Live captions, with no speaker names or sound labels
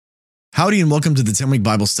Howdy and welcome to the 10-Week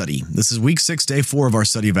Bible Study. This is week 6, day 4 of our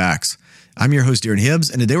study of Acts. I'm your host, Darren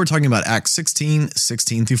Hibbs, and today we're talking about Acts 16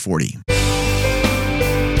 through 40.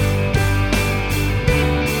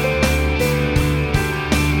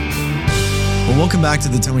 Well, welcome back to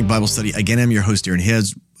the 10-Week Bible Study. Again, I'm your host, Darren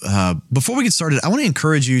Hibbs. Before we get started, I want to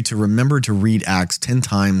encourage you to remember to read Acts 10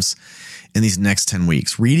 times in these next 10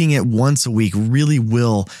 weeks. Reading it once a week really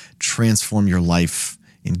will transform your life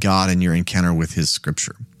in God and your encounter with His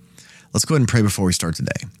Scripture. Let's go ahead and pray before we start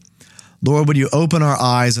today. Lord, would you open our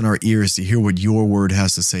eyes and our ears to hear what your word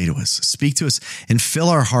has to say to us? Speak to us and fill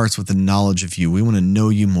our hearts with the knowledge of you. We want to know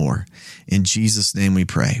you more. In Jesus' name we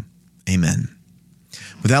pray. Amen.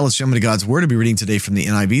 With that, let's jump into God's word. I'll be reading today from the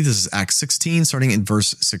NIV. This is Acts 16, starting in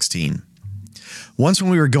verse 16. Once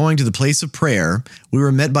when we were going to the place of prayer, we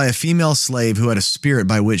were met by a female slave who had a spirit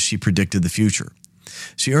by which she predicted the future.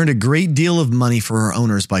 She earned a great deal of money for her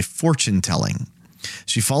owners by fortune telling.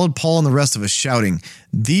 She followed Paul and the rest of us, shouting,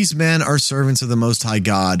 "These men are servants of the Most High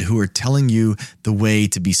God who are telling you the way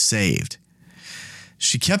to be saved."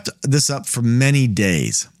 She kept this up for many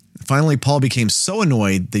days. Finally, Paul became so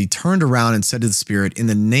annoyed that he turned around and said to the spirit, "In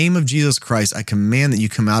the name of Jesus Christ, I command that you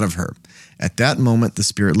come out of her." At that moment, the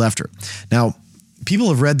spirit left her. Now, people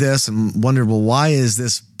have read this and wondered, well, why is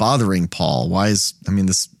this bothering Paul? This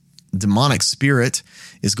demonic spirit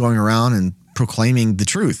is going around and proclaiming the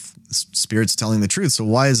truth. Spirit's telling the truth. So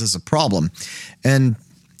why is this a problem? And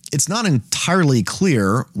it's not entirely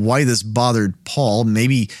clear why this bothered Paul.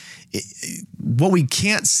 What we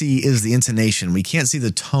can't see is the intonation. We can't see the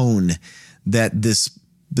tone that this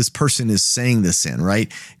person is saying this in, right?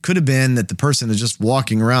 Could have been that the person is just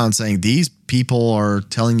walking around saying, "These people are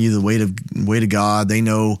telling you the way to God. They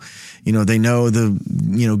know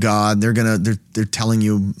God. They're telling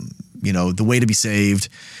you, the way to be saved,"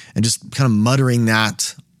 and just kind of muttering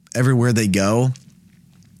that everywhere they go.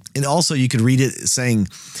 And also you could read it saying,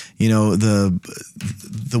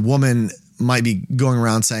 the woman might be going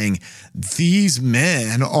around saying, "These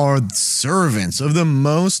men are servants of the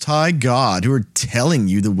Most High God who are telling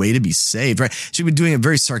you the way to be saved," right? She'd be doing it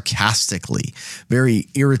very sarcastically, very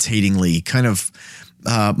irritatingly, kind of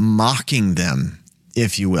mocking them,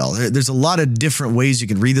 if you will. There's a lot of different ways you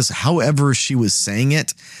can read this. However she was saying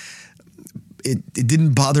it, it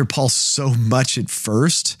didn't bother Paul so much at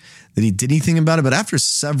first that he did anything about it. But after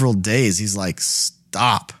several days, he's like,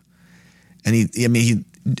 "Stop." And he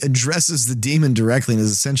addresses the demon directly and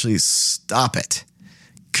is essentially, "Stop it.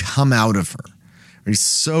 Come out of her." Or he's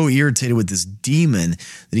so irritated with this demon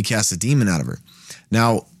that he casts a demon out of her.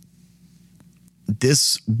 Now,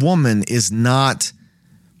 this woman she's not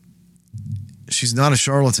a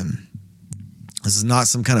charlatan. This is not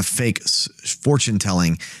some kind of fake fortune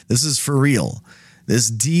telling. This is for real. This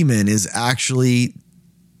demon is actually,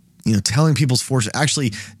 telling people's fortune,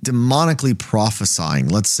 actually demonically prophesying,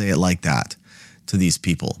 let's say it like that, to these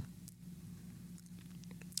people.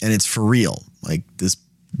 And it's for real. Like, this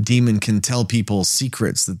demon can tell people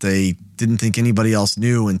secrets that they didn't think anybody else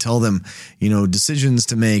knew and tell them, decisions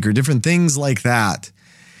to make or different things like that.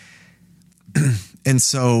 And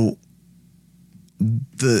so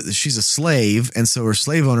she's a slave, and so her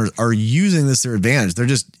slave owners are using this to their advantage. They're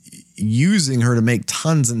just using her to make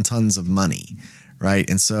tons and tons of money, right?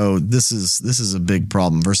 And so this is a big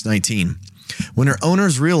problem. Verse 19. When her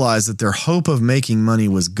owners realized that their hope of making money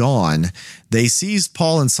was gone, they seized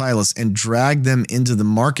Paul and Silas and dragged them into the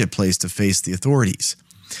marketplace to face the authorities.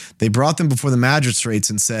 They brought them before the magistrates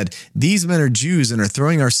and said, "These men are Jews and are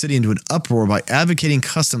throwing our city into an uproar by advocating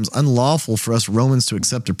customs unlawful for us Romans to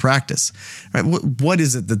accept or practice." Right? What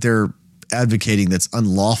is it that they're advocating that's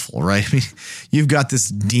unlawful, right? I mean, you've got this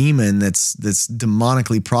demon that's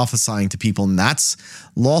demonically prophesying to people, and that's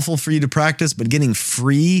lawful for you to practice, but getting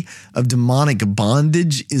free of demonic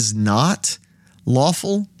bondage is not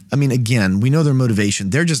lawful. I mean, again, we know their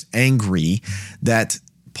motivation. They're just angry that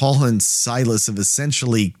Paul and Silas have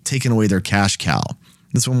essentially taken away their cash cow.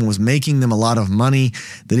 This woman was making them a lot of money.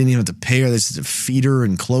 They didn't even have to pay her. They just had to feed her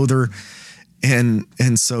and clothe her. And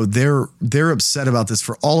so they're upset about this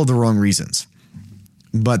for all of the wrong reasons.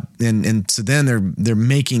 But so then they're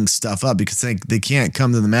making stuff up because they can't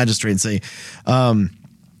come to the magistrate and say,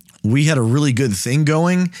 "We had a really good thing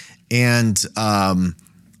going, and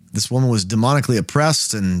this woman was demonically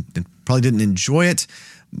oppressed and probably didn't enjoy it.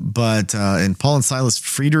 But and Paul and Silas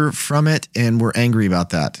freed her from it, and we're angry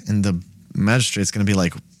about that." And the magistrate's going to be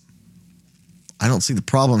like, "I don't see the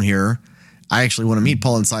problem here. I actually want to meet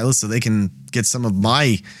Paul and Silas so they can get some of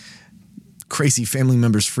my crazy family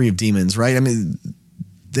members free of demons," right? I mean,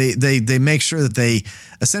 they make sure that they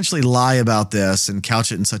essentially lie about this and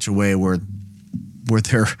couch it in such a way where where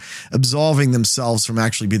they're absolving themselves from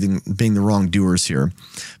actually being the wrongdoers here.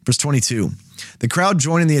 Verse 22, the crowd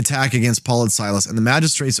joined in the attack against Paul and Silas, and the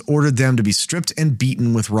magistrates ordered them to be stripped and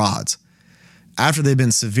beaten with rods. After they'd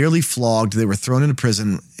been severely flogged, they were thrown into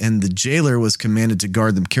prison, and the jailer was commanded to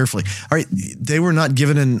guard them carefully. All right, they were not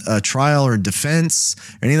given a trial or defense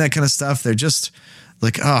or any of that kind of stuff. They're just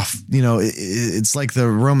like, it's like the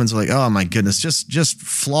Romans are like, oh my goodness, just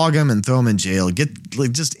flog them and throw them in jail.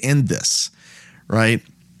 Just end this, right?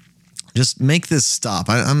 Just make this stop.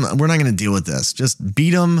 We're not going to deal with this. Just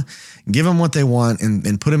beat them, give them what they want,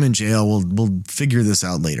 and put them in jail. We'll figure this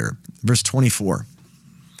out later. Verse 24.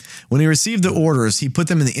 When he received the orders, he put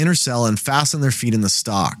them in the inner cell and fastened their feet in the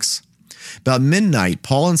stocks. About midnight,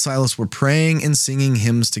 Paul and Silas were praying and singing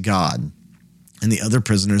hymns to God, and the other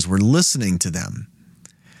prisoners were listening to them.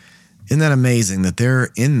 Isn't that amazing that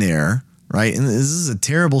they're in there, right? And this is a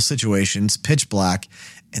terrible situation. It's pitch black,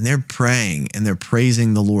 and they're praying and they're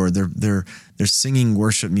praising the Lord. They're singing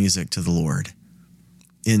worship music to the Lord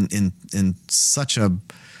in such a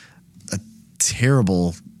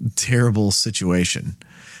terrible, terrible situation.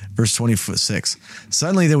 Verse 26,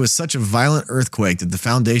 suddenly there was such a violent earthquake that the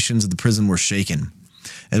foundations of the prison were shaken.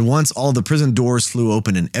 At once all the prison doors flew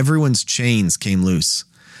open and everyone's chains came loose.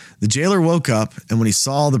 The jailer woke up, and when he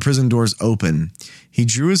saw the prison doors open, he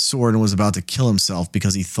drew his sword and was about to kill himself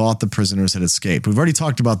because he thought the prisoners had escaped. We've already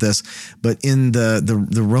talked about this, but in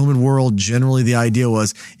the Roman world, generally the idea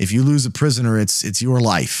was if you lose a prisoner, it's your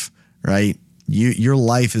life, right? Your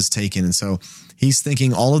life is taken. And so he's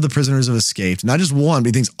thinking all of the prisoners have escaped. Not just one, but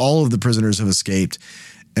he thinks all of the prisoners have escaped.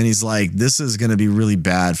 And he's like, this is going to be really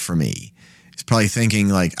bad for me. He's probably thinking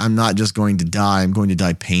like, I'm not just going to die, I'm going to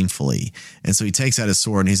die painfully. And so he takes out his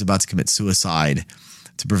sword and he's about to commit suicide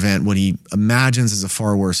to prevent what he imagines is a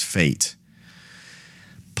far worse fate.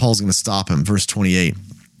 Paul's going to stop him. Verse 28.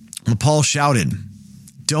 And Paul shouted,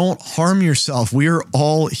 don't harm yourself. We are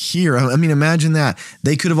all here. I mean, imagine that.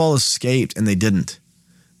 They could have all escaped and they didn't.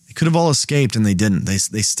 They could have all escaped and they didn't. They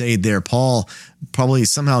stayed there. Paul probably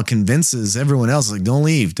somehow convinces everyone else, like, don't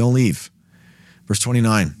leave, don't leave. Verse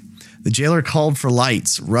 29. The jailer called for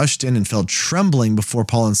lights, rushed in, and fell trembling before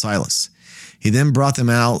Paul and Silas. He then brought them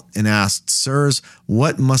out and asked, sirs,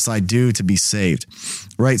 what must I do to be saved?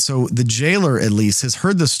 Right, so the jailer at least has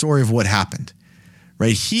heard the story of what happened.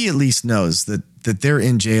 Right, he at least knows that they're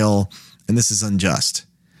in jail and this is unjust.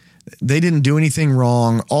 They didn't do anything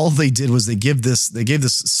wrong. All they did was they gave this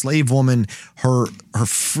slave woman her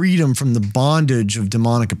freedom from the bondage of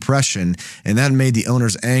demonic oppression, and that made the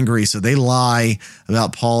owners angry. So they lie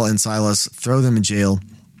about Paul and Silas, throw them in jail.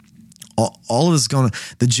 All of this is going on.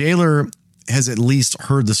 The jailer has at least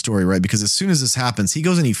heard the story, right? Because as soon as this happens, he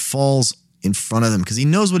goes and he falls in front of them because he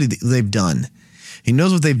knows what they've done. He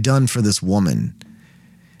knows what they've done for this woman.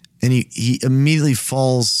 And he immediately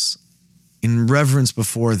falls in reverence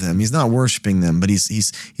before them. He's not worshiping them, but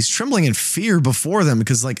he's trembling in fear before them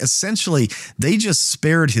because, like, essentially they just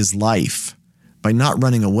spared his life by not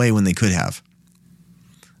running away when they could have.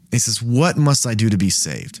 He says, what must I do to be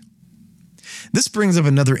saved? This brings up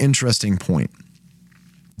another interesting point.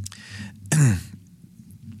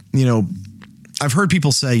 I've heard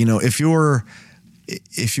people say, if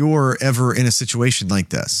you're ever in a situation like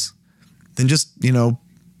this, then just,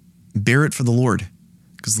 bear it for the Lord.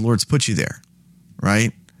 Because the Lord's put you there,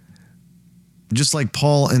 right? Just like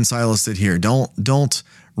Paul and Silas did here. Don't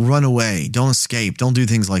run away. Don't escape. Don't do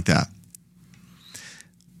things like that.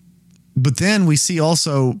 But then we see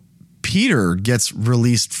also Peter gets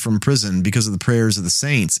released from prison because of the prayers of the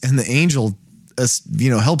saints. And the angel,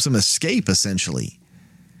 helps him escape, essentially.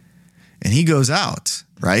 And he goes out,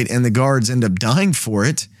 right? And the guards end up dying for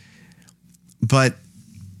it. But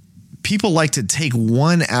people like to take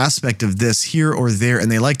one aspect of this here or there,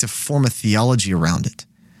 and they like to form a theology around it.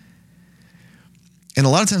 And a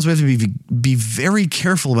lot of times we have to be very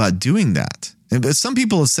careful about doing that. And some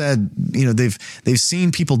people have said, they've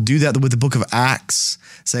seen people do that with the book of Acts.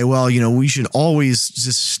 Say, well, we should always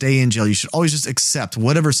just stay in jail. You should always just accept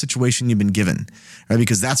whatever situation you've been given, right?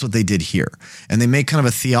 Because that's what they did here. And they make kind of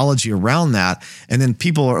a theology around that. And then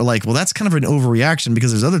people are like, well, that's kind of an overreaction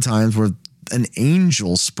because there's other times where an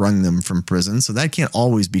angel sprung them from prison. So that can't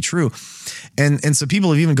always be true. And so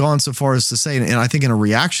people have even gone so far as to say, and I think in a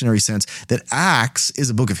reactionary sense, that Acts is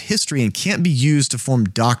a book of history and can't be used to form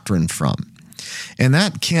doctrine from. And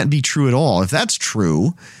that can't be true at all. If that's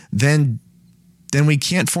true, then we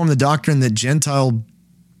can't form the doctrine that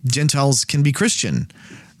Gentiles can be Christian,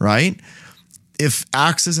 right? if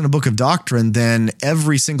Acts isn't a book of doctrine, then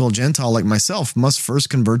every single Gentile like myself must first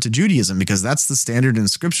convert to Judaism, because that's the standard in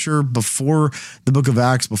Scripture before the book of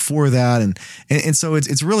Acts, before that. And so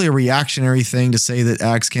it's really a reactionary thing to say that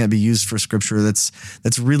Acts can't be used for Scripture. That's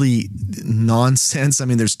really nonsense. I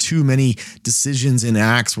mean, there's too many decisions in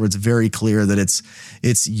Acts where it's very clear that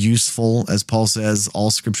it's useful. As Paul says, all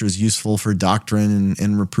Scripture is useful for doctrine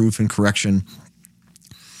and reproof and correction.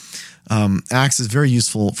 Acts is very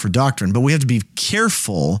useful for doctrine, but we have to be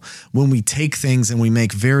careful when we take things and we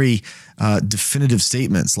make very definitive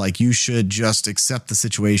statements like you should just accept the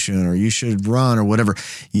situation or you should run or whatever.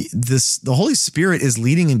 The Holy Spirit is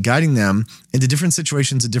leading and guiding them into different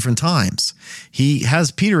situations at different times. He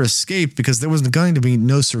has Peter escape because there was going to be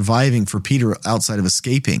no surviving for Peter outside of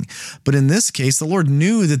escaping. But in this case, the Lord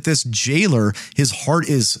knew that this jailer, his heart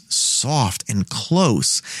is soft and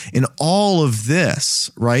close. In all of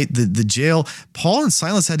this, right, the jail, Paul and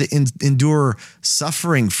Silas had to endure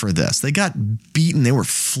suffering for this. They got beaten. They were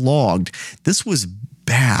flogged. This was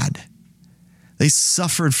bad. They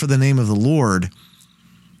suffered for the name of the Lord,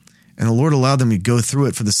 and the Lord allowed them to go through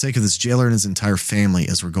it for the sake of this jailer and his entire family,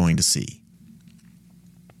 as we're going to see.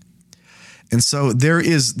 And so there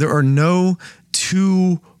are no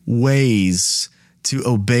two ways to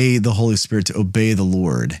obey the Holy Spirit, to obey the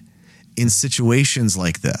Lord in situations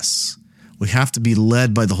like this. We have to be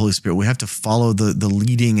led by the Holy Spirit. We have to follow the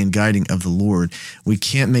leading and guiding of the Lord. We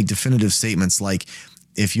can't make definitive statements like,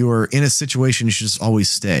 if you're in a situation, you should just always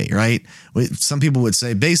stay, right? Some people would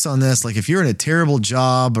say, based on this, like if you're in a terrible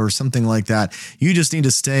job or something like that, you just need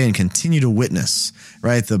to stay and continue to witness,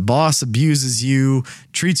 right? The boss abuses you,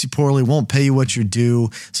 treats you poorly, won't pay you what you're due,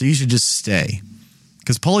 so you should just stay.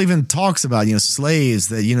 Because Paul even talks about, slaves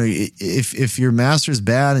that, if your master is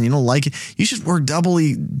bad and you don't like it, you should work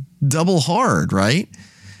double hard, right?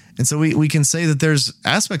 And so we can say that there's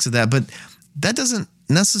aspects of that, but that doesn't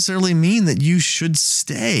necessarily mean that you should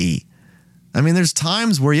stay. I mean, there's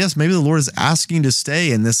times where, yes, maybe the Lord is asking you to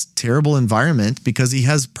stay in this terrible environment because he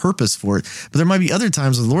has purpose for it. But there might be other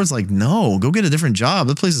times where the Lord's like, no, go get a different job.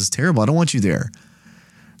 That place is terrible. I don't want you there.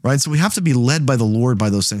 Right? So we have to be led by the Lord by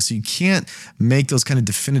those things. So you can't make those kind of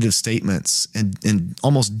definitive statements and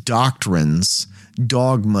almost doctrines,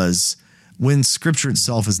 dogmas, when Scripture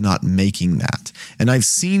itself is not making that. And I've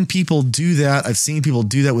seen people do that. I've seen people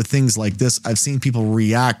do that with things like this. I've seen people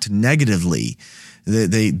react negatively.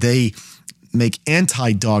 They make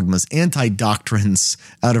anti-dogmas, anti-doctrines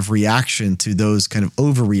out of reaction to those kind of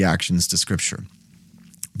overreactions to Scripture.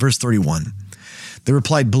 Verse 31, they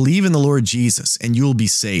replied, "Believe in the Lord Jesus, and you will be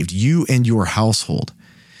saved, you and your household."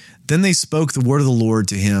 Then they spoke the word of the Lord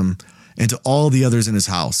to him and to all the others in his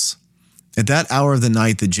house. At that hour of the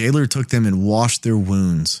night, the jailer took them and washed their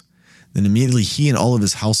wounds. Then immediately he and all of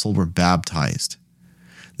his household were baptized.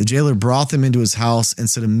 The jailer brought them into his house and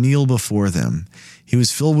set a meal before them. He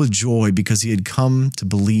was filled with joy because he had come to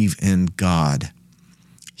believe in God,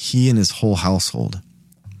 he and his whole household.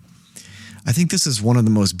 I think this is one of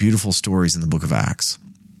the most beautiful stories in the book of Acts.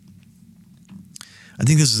 I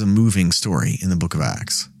think this is a moving story in the book of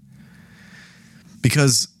Acts.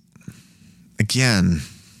 Because, again,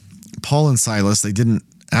 Paul and Silas, they didn't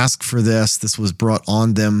ask for this. This was brought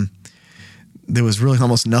on them. There was really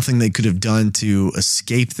almost nothing they could have done to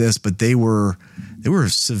escape this, but they were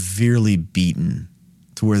severely beaten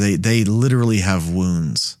to where they literally have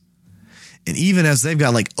wounds. And even as they've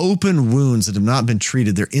got like open wounds that have not been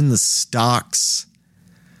treated, they're in the stocks.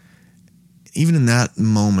 Even in that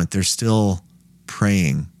moment, they're still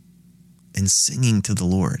praying and singing to the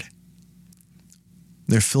Lord.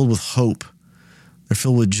 They're filled with hope. They're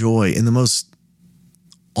filled with joy in the most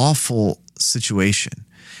awful situation.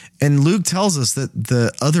 And Luke tells us that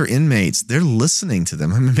the other inmates, they're listening to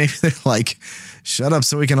them. I mean, maybe they're like, shut up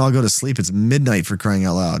so we can all go to sleep. It's midnight, for crying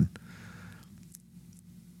out loud.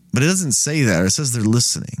 But it doesn't say that. It says they're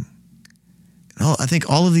listening. And I think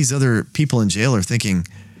all of these other people in jail are thinking,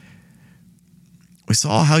 we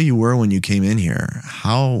saw how you were when you came in here.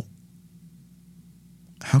 How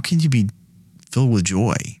can you be filled with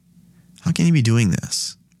joy? How can you be doing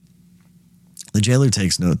this? The jailer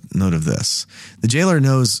takes note of this. The jailer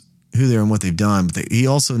knows who they are and what they've done, but he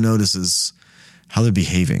also notices how they're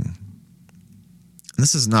behaving. And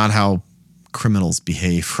this is not how criminals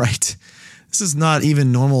behave, right? This is not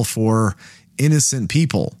even normal for innocent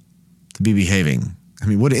people to be behaving. I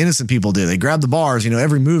mean, what do innocent people do? They grab the bars.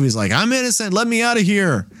 Every movie's like, I'm innocent, let me out of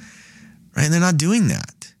here. Right? And they're not doing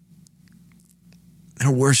that.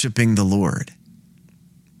 They're worshiping the Lord.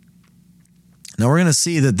 Now we're going to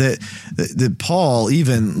see that Paul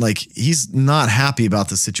even he's not happy about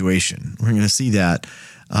the situation. We're going to see that.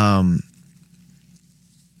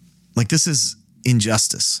 This is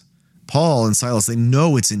injustice. Paul and Silas, they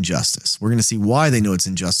know it's injustice. We're going to see why they know it's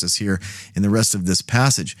injustice here in the rest of this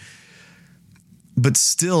passage. But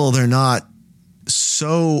still, they're not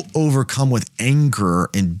so overcome with anger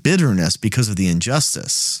and bitterness because of the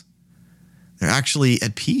injustice. They're actually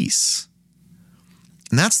at peace.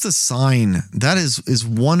 And that's the sign. That is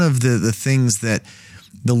one of the things that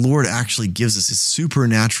the Lord actually gives us, is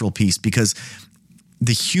supernatural peace, because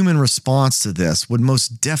the human response to this would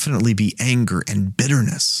most definitely be anger and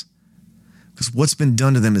bitterness, because what's been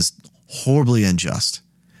done to them is horribly unjust.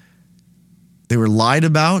 They were lied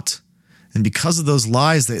about, and because of those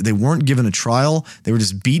lies, they weren't given a trial. They were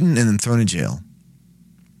just beaten and then thrown in jail.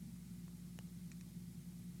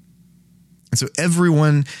 And so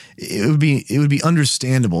everyone, it would be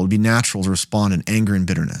understandable, it would be natural to respond in anger and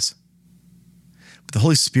bitterness. But the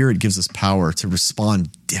Holy Spirit gives us power to respond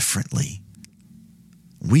differently.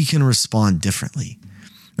 We can respond differently.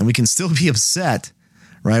 And we can still be upset,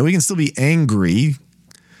 right? We can still be angry.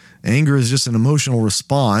 Anger is just an emotional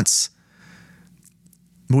response.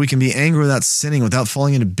 But we can be angry without sinning, without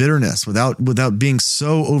falling into bitterness, without being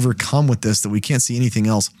so overcome with this that we can't see anything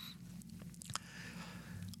else.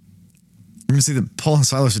 We're going to see that Paul and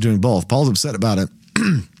Silas are doing both. Paul's upset about it.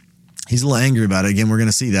 He's a little angry about it. Again, we're going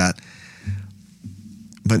to see that.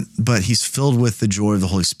 But he's filled with the joy of the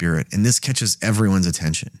Holy Spirit, and this catches everyone's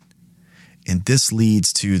attention. And this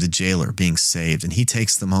leads to the jailer being saved, and he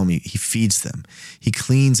takes them home. He feeds them. He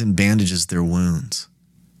cleans and bandages their wounds.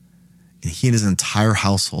 And he and his entire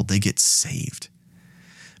household, they get saved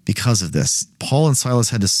because of this. Paul and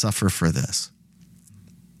Silas had to suffer for this.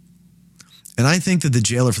 And I think that the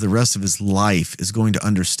jailer for the rest of his life is going to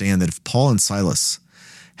understand that if Paul and Silas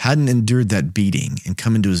hadn't endured that beating and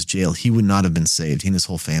come into his jail, he would not have been saved, he and his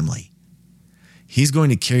whole family. He's going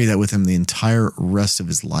to carry that with him the entire rest of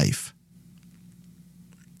his life.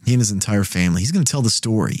 He and his entire family. He's going to tell the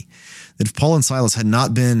story that if Paul and Silas had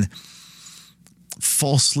not been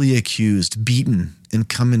falsely accused, beaten, and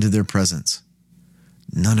come into their presence,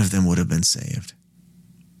 none of them would have been saved.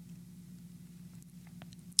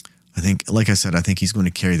 I think, like I said, I think he's going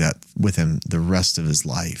to carry that with him the rest of his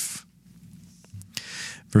life.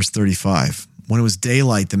 Verse 35, when it was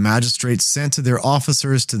daylight, the magistrates sent to their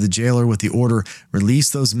officers to the jailer with the order, release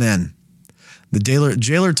those men. The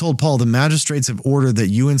jailer told Paul, the magistrates have ordered that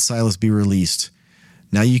you and Silas be released.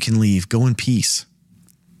 Now you can leave. Go in peace.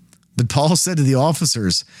 But Paul said to the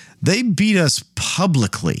officers, they beat us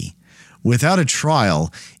publicly without a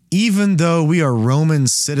trial, even though we are Roman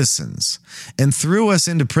citizens, and threw us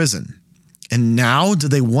into prison. And now do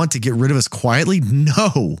they want to get rid of us quietly?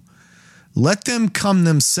 No. Let them come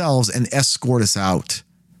themselves and escort us out.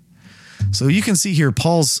 So you can see here,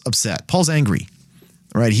 Paul's upset. Paul's angry,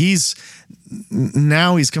 right? He's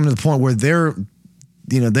coming to the point where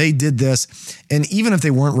they did this. And even if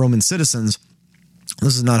they weren't Roman citizens,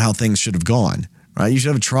 this is not how things should have gone, right? You should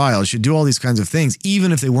have a trial. You should do all these kinds of things,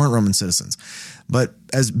 even if they weren't Roman citizens. But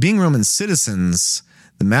as being Roman citizens,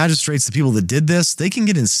 the magistrates, the people that did this, they can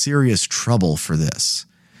get in serious trouble for this.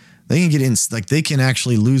 They can get in, they can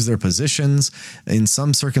actually lose their positions, in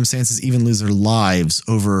some circumstances, even lose their lives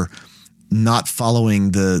over not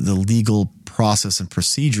following the legal process and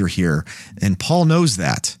procedure here. And Paul knows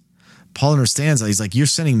that. Paul understands that. He's like, you're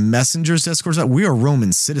sending messengers to escort us out. We are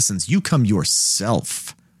Roman citizens. You come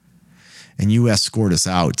yourself and you escort us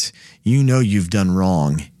out. You know you've done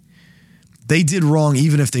wrong. They did wrong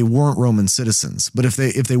even if they weren't Roman citizens. But if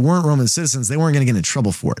they weren't Roman citizens, they weren't going to get in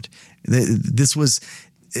trouble for it. This was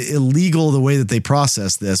illegal the way that they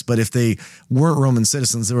processed this, but if they weren't Roman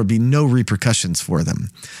citizens, there would be no repercussions for them.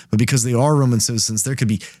 But because they are Roman citizens, there could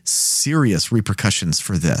be serious repercussions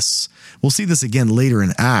for this. We'll see this again later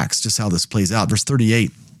in Acts, just how this plays out. Verse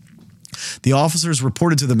 38, the officers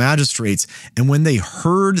reported to the magistrates, and when they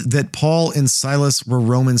heard that Paul and Silas were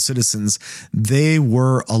Roman citizens, they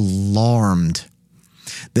were alarmed.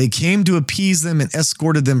 They came to appease them and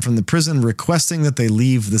escorted them from the prison, requesting that they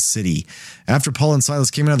leave the city. After Paul and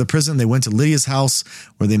Silas came out of the prison, they went to Lydia's house,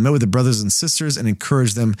 where they met with the brothers and sisters and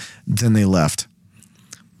encouraged them. Then they left.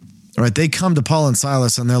 All right, they come to Paul and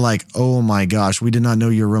Silas, and they're like, oh my gosh, we did not know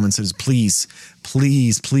you're Roman citizens.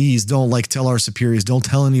 Please don't tell our superiors. Don't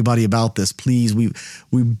tell anybody about this. Please,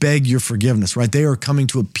 we beg your forgiveness, right? They are coming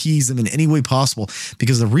to appease them in any way possible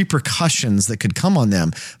because the repercussions that could come on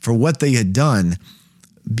them for what they had done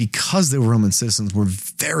because they were Roman citizens were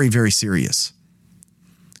very, very serious,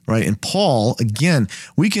 right? And Paul, again,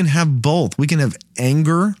 we can have both. We can have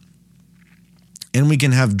anger and we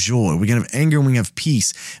can have joy. We can have anger and we can have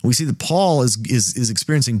peace. And we see that Paul is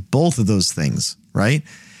experiencing both of those things, right?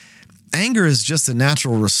 anger is just a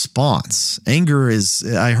natural response. Anger is,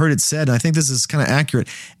 I heard it said, and I think this is kind of accurate,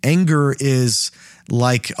 anger is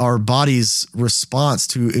like our body's response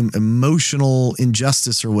to emotional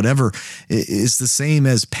injustice or whatever. Is the same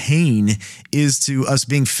as pain is to us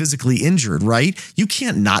being physically injured, right? You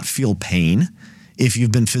can't not feel pain if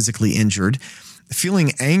you've been physically injured.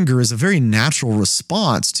 Feeling anger is a very natural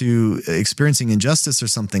response to experiencing injustice or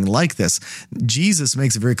something like this. Jesus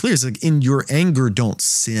makes it very clear. It's like, in your anger, don't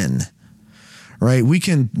sin, right? We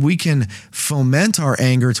can foment our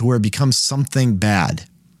anger to where it becomes something bad,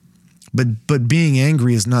 but being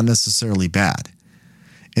angry is not necessarily bad.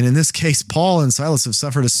 And in this case, Paul and Silas have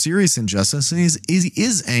suffered a serious injustice, and he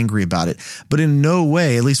is angry about it. But in no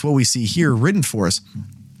way, at least what we see here written for us,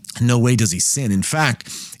 in no way does he sin. In fact,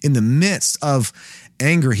 in the midst of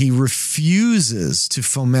anger, he refuses to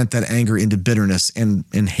foment that anger into bitterness and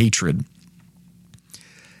hatred.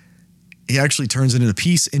 He actually turns it into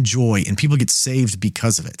peace and joy, and people get saved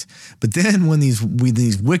because of it. But then when these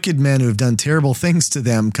wicked men who have done terrible things to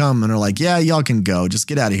them come and are like, yeah, y'all can go, just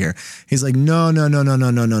get out of here. He's like, no.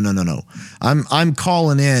 I'm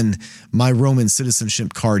calling in my Roman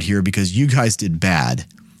citizenship card here because you guys did bad.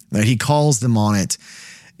 Right? He calls them on it.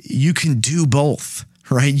 You can do both,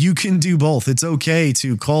 right? You can do both. It's okay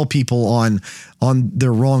to call people on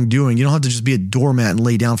their wrongdoing. You don't have to just be a doormat and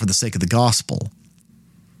lay down for the sake of the gospel.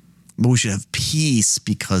 But we should have peace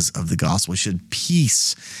because of the gospel. We should have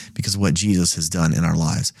peace because of what Jesus has done in our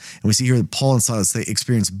lives. And we see here that Paul and Silas, they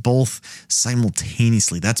experience both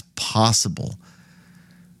simultaneously. That's possible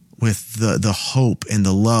with the hope and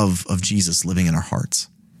the love of Jesus living in our hearts.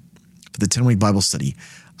 For the 10-week Bible study,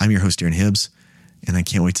 I'm your host, Aaron Hibbs, and I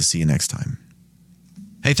can't wait to see you next time.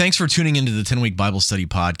 Hey, thanks for tuning into the 10-week Bible study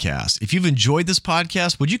podcast. If you've enjoyed this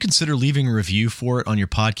podcast, would you consider leaving a review for it on your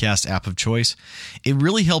podcast app of choice? It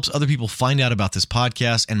really helps other people find out about this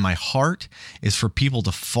podcast, and my heart is for people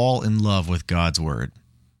to fall in love with God's word.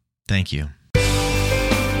 Thank you.